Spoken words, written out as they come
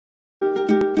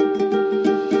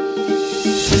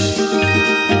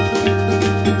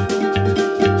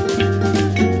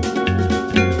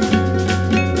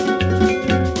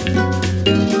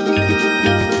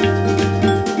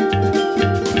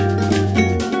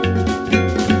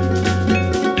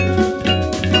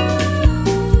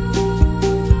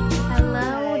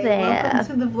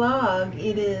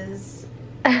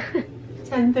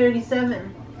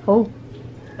10:37. Oh.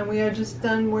 And we are just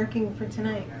done working for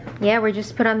tonight. Yeah, we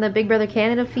just put on the Big Brother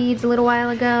Canada feeds a little while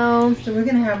ago. So we're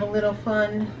gonna have a little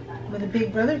fun with a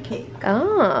Big Brother cake.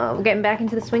 Oh, we're getting back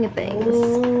into the swing of things.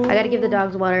 Ooh. I gotta give the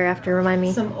dogs water after, remind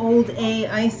me. Some old A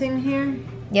icing here.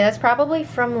 Yeah, that's probably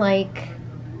from like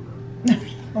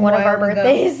one of our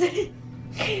birthdays.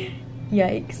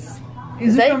 Yikes.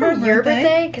 Is that from your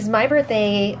birthday? Because my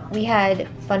birthday, we had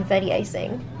funfetti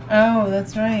icing. Oh,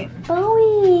 that's right.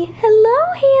 Bowie,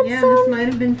 hello, handsome. Yeah, this might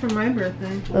have been for my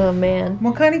birthday. Oh, man.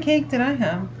 What kind of cake did I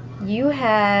have? You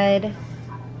had...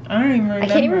 I don't even remember. I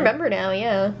can't even remember now,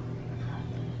 yeah.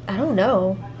 I don't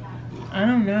know. I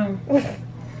don't know.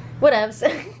 Whatevs.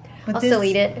 But I'll still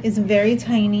eat it. It's very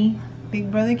tiny Big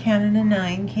Brother Canada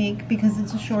 9 cake because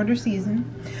it's a shorter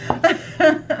season.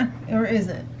 Or is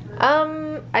it?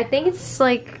 I think it's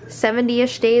like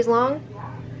 70-ish days long.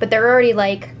 But they're already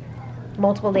like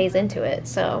multiple days into it,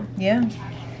 so. Yeah.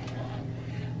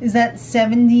 Is that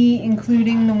 70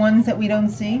 including the ones that we don't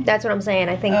see? That's what I'm saying.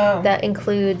 I think that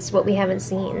includes what we haven't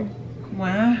seen.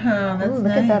 Wow, that's Ooh,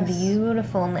 look at that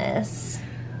beautifulness.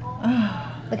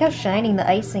 Look how shining the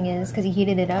icing is because he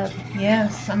heated it up.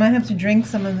 Yes, I might have to drink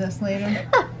some of this later.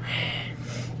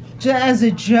 Just as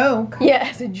a joke. Yeah,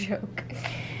 as a joke.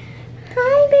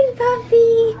 Hi, big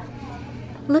puppy.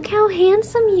 Look how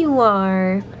handsome you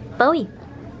are. Bowie.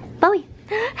 Bowie.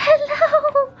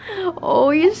 Hello. Oh,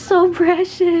 you're so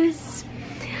precious.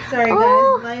 Sorry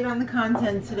guys, light on the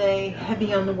content today,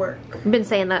 heavy on the work. I've been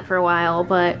saying that for a while,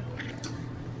 but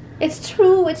it's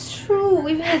true, it's true.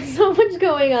 We've had so much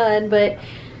going on, but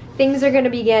things are going to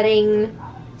be getting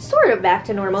sort of back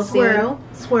to normal swirl,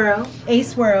 soon. Swirl, a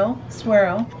swirl,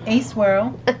 swirl, a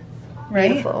swirl. Right?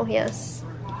 Beautiful, yes.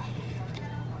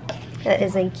 That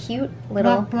is a cute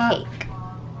little cake.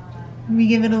 We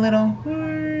give it a little...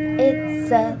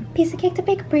 It's a piece of cake to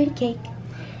bake a pretty cake.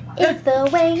 If the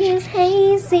way is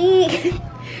hazy,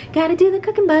 gotta do the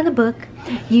cooking by the book.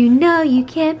 You know you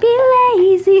can't be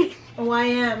lazy. Oh, I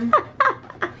am.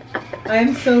 I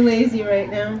am so lazy right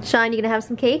now. Sean, you gonna have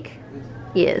some cake?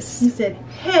 Yes. He said,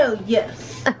 hell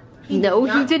yes. No,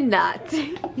 he did not.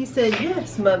 He said,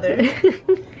 yes, mother.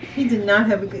 He did not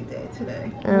have a good day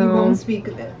today. We won't speak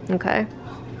of it. Okay.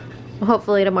 Well,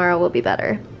 hopefully tomorrow will be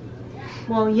better.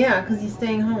 Well, yeah, because he's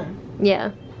staying home.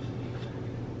 Yeah.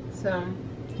 So,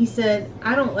 he said,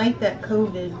 I don't like that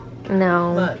COVID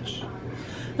much.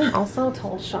 Also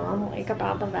told Sean, like,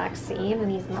 about the vaccine,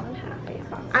 and he's not happy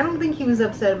about it. I don't think he was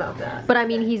upset about that. But, I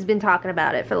mean, he's been talking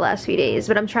about it for the last few days.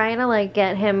 But I'm trying to, like,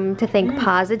 get him to think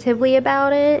positively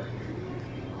about it.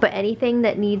 But anything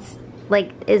that needs,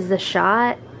 like, is the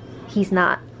shot, he's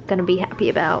not gonna be happy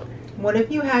about. What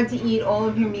if you had to eat all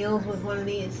of your meals with one of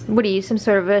these? What are you, some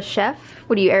sort of a chef?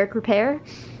 What are you, Eric Repair?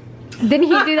 Didn't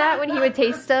he do that when he would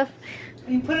taste stuff?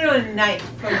 You put it on a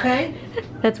knife, okay?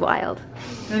 That's wild.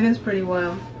 That is pretty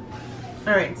wild.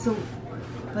 Alright, so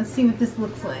let's see what this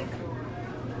looks like.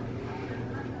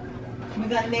 We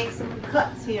gotta make some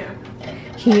cuts here.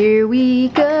 Here we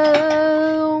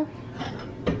go.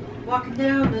 Walking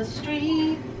down the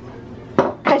street.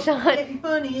 Hi, Sean. Getting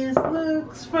funniest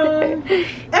looks from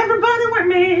everybody with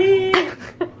me.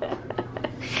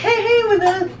 Hey, with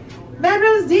the Mad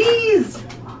Rose D's.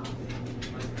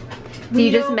 Do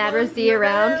you just Mad Rose D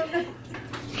around?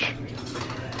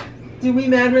 Do we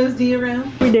Mad Rose D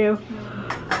around? We do.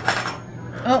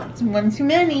 Oh, it's one too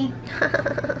many.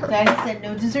 Daddy said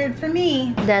no dessert for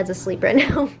me. Dad's asleep right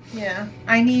now. Yeah.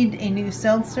 I need a new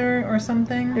seltzer or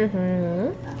something.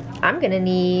 I'm gonna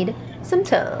need some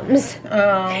Tums.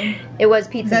 Oh. It was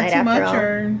pizza night after all.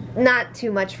 Or? Not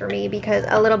too much for me, because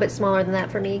a little bit smaller than that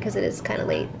for me, because it is kind of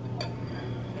late.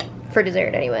 For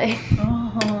dessert anyway.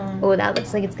 Oh, that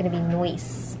looks like it's gonna be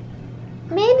nice.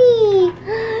 Minnie!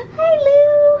 Hi,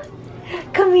 Lou!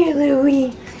 Come here,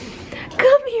 Louie.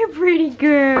 Come here, pretty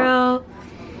girl.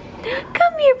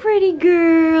 Come here, pretty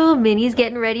girl. Minnie's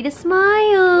getting ready to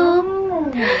smile.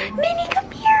 Minnie,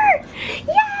 come here. Yay!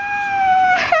 Yay!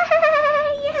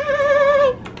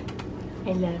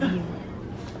 I love you.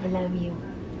 I love you.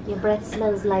 Your breath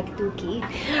smells like dookie.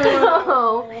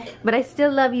 Oh, but I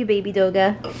still love you, baby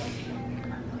Doga.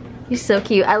 You're so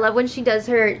cute. I love when she does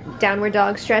her downward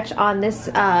dog stretch on this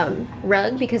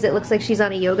rug because it looks like she's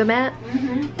on a yoga mat.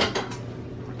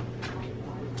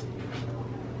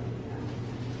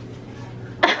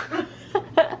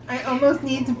 I almost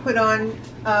need to put on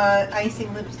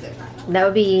icing lipstick. That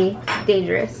would be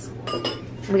dangerous.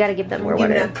 We gotta give them more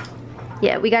water.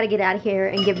 Yeah, we gotta get out of here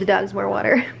and give the dogs more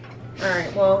water.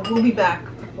 Alright, well, we'll be back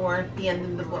before the end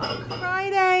of the vlog.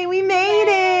 Friday, we made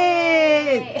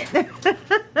it!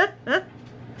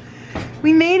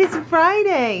 We made it to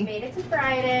Friday. Made it to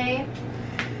Friday.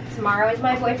 Tomorrow is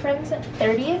my boyfriend's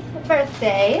 30th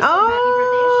birthday. So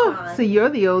Oh, happy birthday, Sean. so you're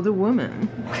the older woman.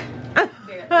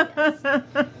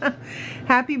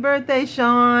 Happy birthday,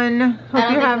 Sean. Hope I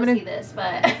don't you're think having he'll see this,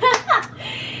 but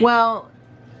Well,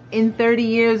 in 30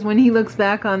 years when he looks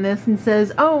back on this and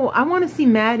says, "Oh, I want to see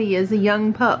Maddie as a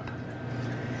young pup.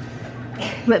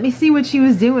 Let me see what she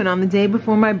was doing on the day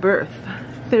before my birth."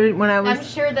 When I was I'm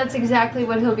sure that's exactly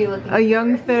what he'll be looking for. a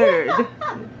young third.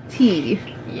 T.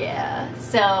 Yeah.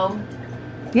 So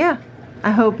Yeah.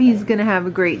 I hope he's going to have a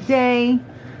great day.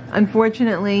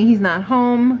 Unfortunately, he's not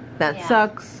home. That Yeah.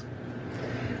 sucks.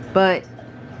 But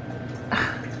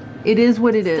it is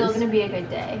what it is. still gonna be a good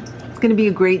day. It's going to be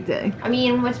a great day. I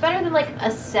mean, what's better than like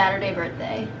a Saturday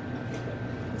birthday?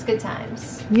 It's good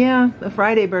times. Yeah, a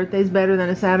Friday birthday is better than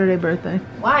a Saturday birthday.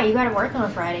 Why? You gotta work on a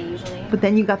Friday usually. But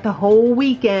then you got the whole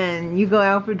weekend. You go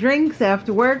out for drinks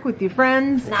after work with your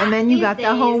friends, Not and then you these got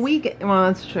the whole days. weekend. Well,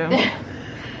 that's true.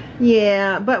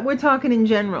 Yeah, but we're talking in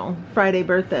general. Friday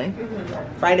birthday.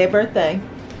 Friday birthday.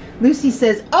 Lucy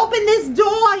says, "Open this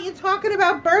door. You're talking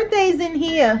about birthdays in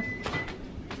here.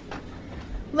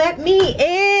 Let me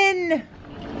in.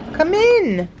 Come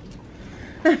in."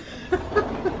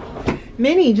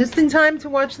 Minnie, just in time to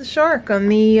watch the shark on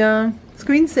the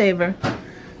screensaver.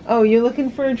 Oh, you're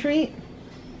looking for a treat?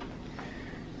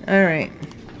 All right.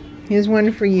 Here's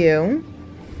one for you.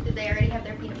 Did they already have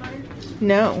their peanut butter?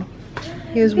 No.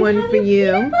 Here's one for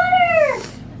you. Peanut butter!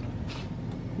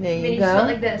 There you Minnie just went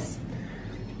go. like this.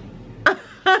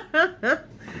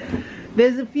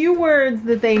 There's a few words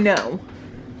that they know.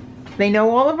 They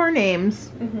know all of our names.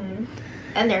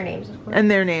 And their names, of course. And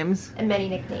their names. And many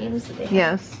nicknames that they have.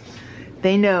 Yes.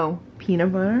 They know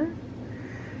peanut butter.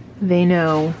 They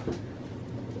know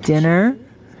dinner.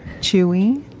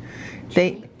 Chewy.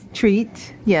 They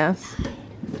treat. Yes.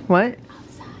 What?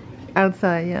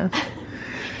 Outside, yeah.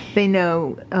 They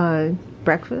know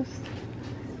breakfast.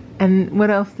 And what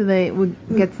else do they would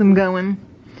gets them going?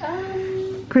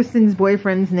 Kristen's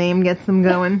boyfriend's name gets them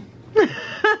going.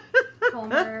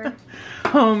 Homer.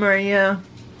 Homer, yeah.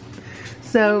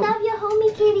 So Love you,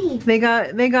 homie kitty.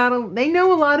 they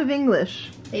know a lot of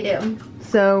English. They do.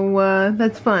 So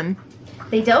that's fun.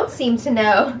 They don't seem to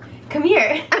know. Come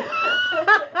here.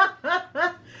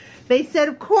 They said,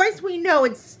 "Of course we know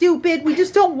it's stupid. We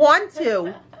just don't want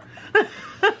to."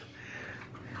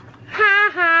 Ha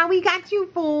ha, we got you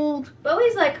fooled.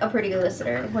 Bowie's like a pretty good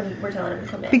listener when we're telling him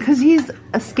to come in. Because he's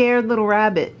a scared little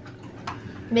rabbit.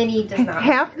 Minnie does not.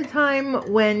 Half the time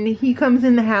when he comes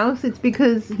in the house, it's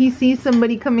because he sees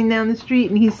somebody coming down the street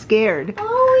and he's scared.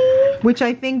 Bowie. Which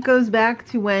I think goes back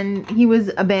to when he was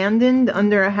abandoned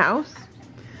under a house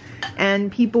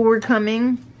and people were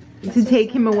coming to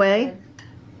take him away.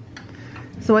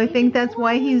 So I think that's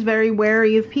why he's very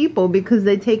wary of people, because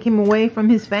they take him away from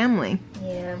his family.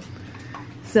 Yeah.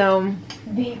 So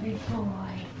Baby boy.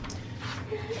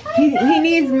 he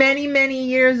needs many, many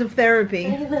years of therapy.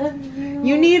 I love you.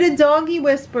 You need a doggy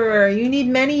whisperer. You need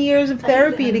many years of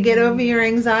therapy to get over your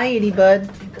anxiety, bud.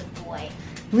 Good boy.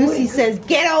 Lucy says,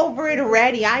 "Get over it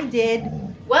already." I did.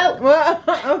 Whoa. Well,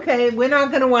 okay, we're not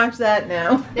going to watch that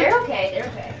now. They're okay. They're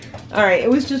okay. All right, it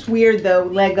was just weird though,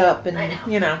 leg up and, I know.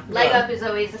 you know. Leg well. up is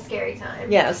always a scary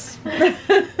time. Yes.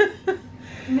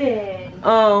 Man.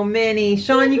 Oh, Minnie.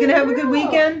 Sean, you going to have a good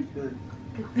weekend?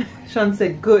 Good. Sean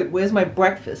said, "Good. Where's my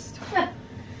breakfast?"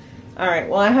 All right,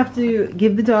 well, I have to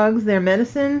give the dogs their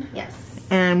medicine, Yes.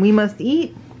 and we must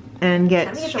eat and get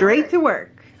Time to get to straight work. to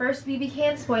work. First BB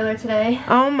can spoiler today.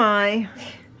 Oh, my.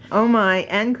 Oh, my.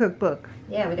 And cookbook.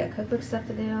 Yeah, we got cookbook stuff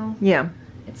to do. Yeah.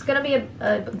 It's gonna be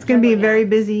It's going to be a very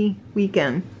busy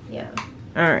weekend. Yeah.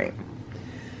 All right.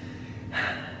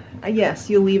 Yes,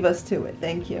 you'll leave us to it.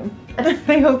 Thank you.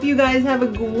 I hope you guys have a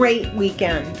great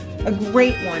weekend. A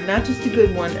great one. Not just a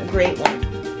good one, a great one.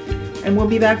 And we'll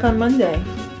be back on Monday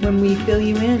when we fill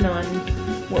you in on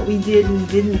what we did and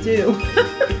didn't do.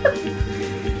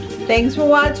 Thanks for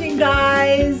watching,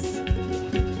 guys.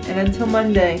 And until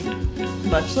Monday,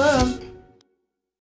 much love.